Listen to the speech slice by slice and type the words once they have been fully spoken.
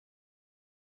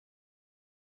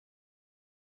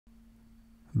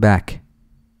back,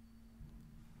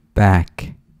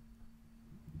 back.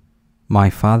 My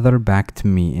father backed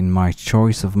me in my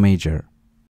choice of major.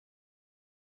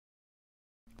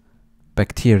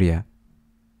 Bacteria,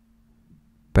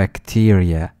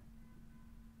 bacteria.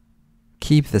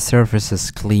 Keep the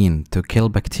surfaces clean to kill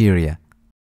bacteria.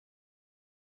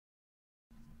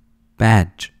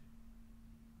 Badge,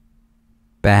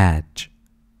 badge.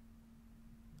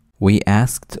 We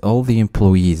asked all the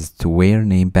employees to wear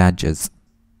name badges.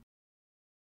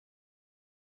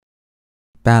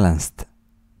 Balanced,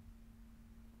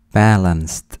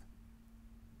 balanced.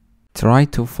 Try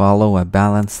to follow a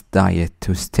balanced diet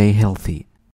to stay healthy.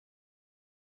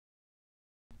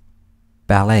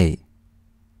 Ballet,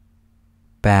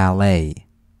 ballet.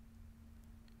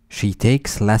 She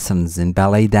takes lessons in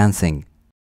ballet dancing.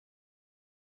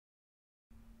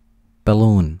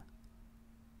 Balloon,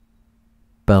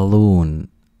 balloon.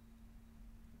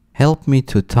 Help me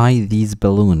to tie these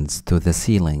balloons to the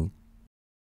ceiling.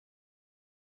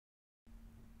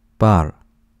 Bar,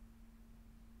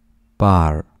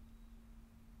 bar.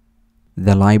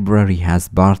 The library has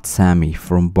barred Sammy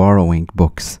from borrowing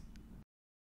books.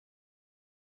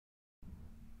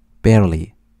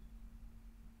 Barely,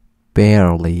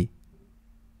 barely.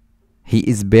 He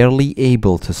is barely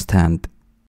able to stand.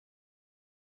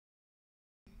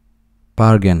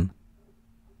 Bargain,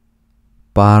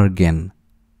 bargain.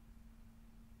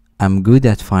 I'm good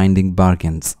at finding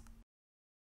bargains.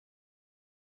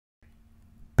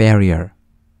 Barrier,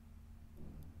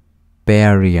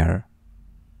 barrier.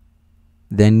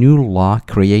 The new law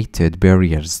created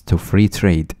barriers to free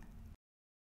trade.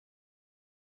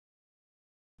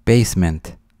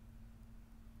 Basement,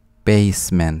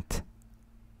 basement.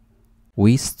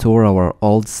 We store our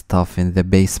old stuff in the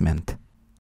basement.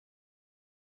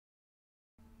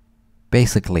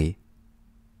 Basically,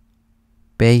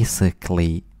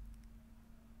 basically.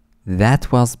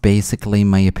 That was basically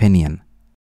my opinion.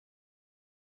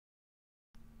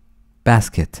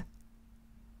 Basket,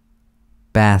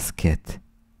 basket.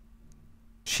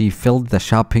 She filled the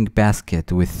shopping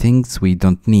basket with things we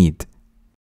don't need.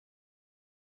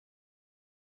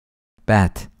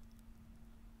 Bat,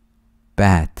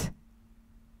 bat.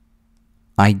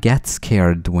 I get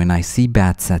scared when I see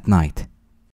bats at night.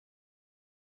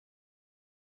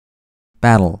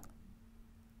 Battle,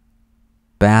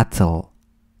 battle.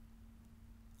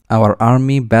 Our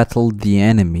army battled the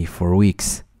enemy for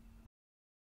weeks.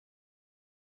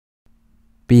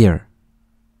 Beer,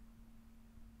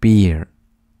 beer.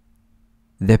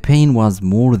 The pain was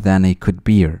more than I could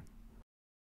bear.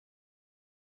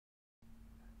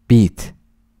 Beat,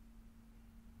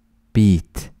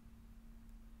 beat.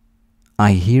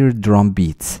 I hear drum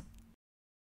beats.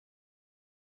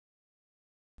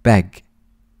 Beg,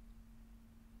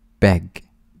 beg.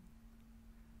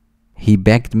 He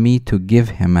begged me to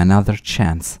give him another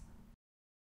chance.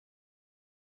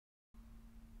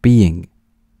 Being,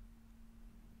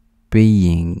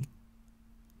 being.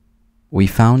 We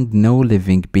found no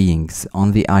living beings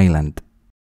on the island.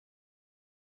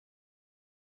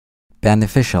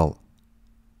 Beneficial,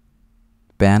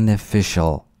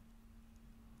 beneficial.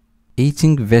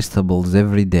 Eating vegetables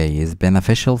every day is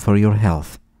beneficial for your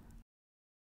health.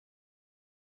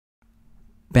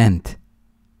 Bent,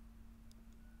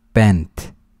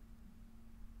 bent.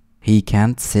 He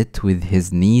can't sit with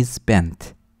his knees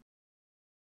bent.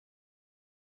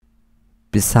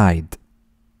 Beside,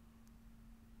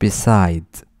 beside.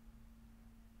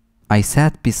 I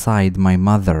sat beside my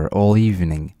mother all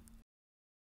evening.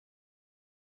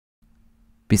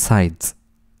 Besides,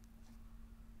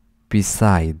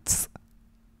 besides.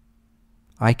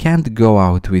 I can't go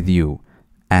out with you,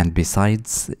 and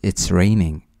besides, it's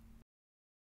raining.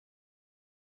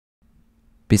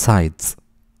 Besides,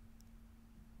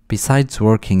 besides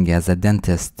working as a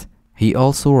dentist, he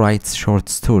also writes short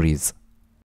stories.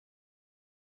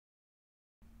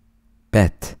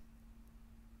 Bet,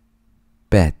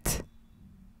 bet.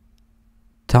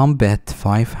 Tom bet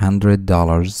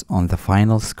 $500 on the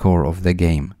final score of the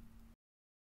game.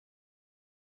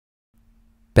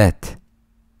 Bet.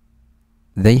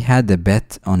 They had a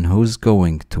bet on who's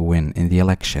going to win in the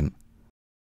election.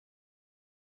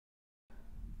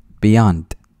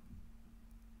 Beyond,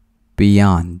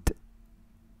 beyond.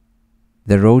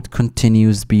 The road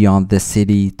continues beyond the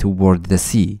city toward the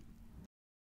sea.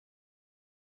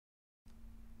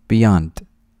 Beyond.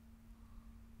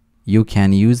 You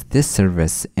can use this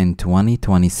service in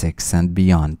 2026 and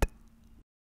beyond.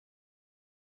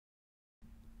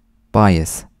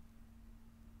 Bias,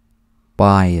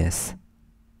 bias.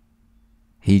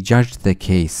 He judged the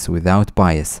case without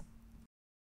bias.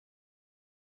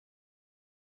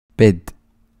 Bid,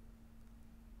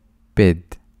 bid.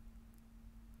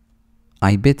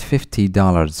 I bid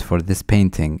 $50 for this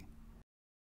painting.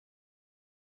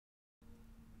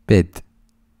 Bid.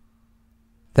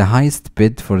 The highest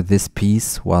bid for this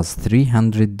piece was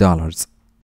 $300.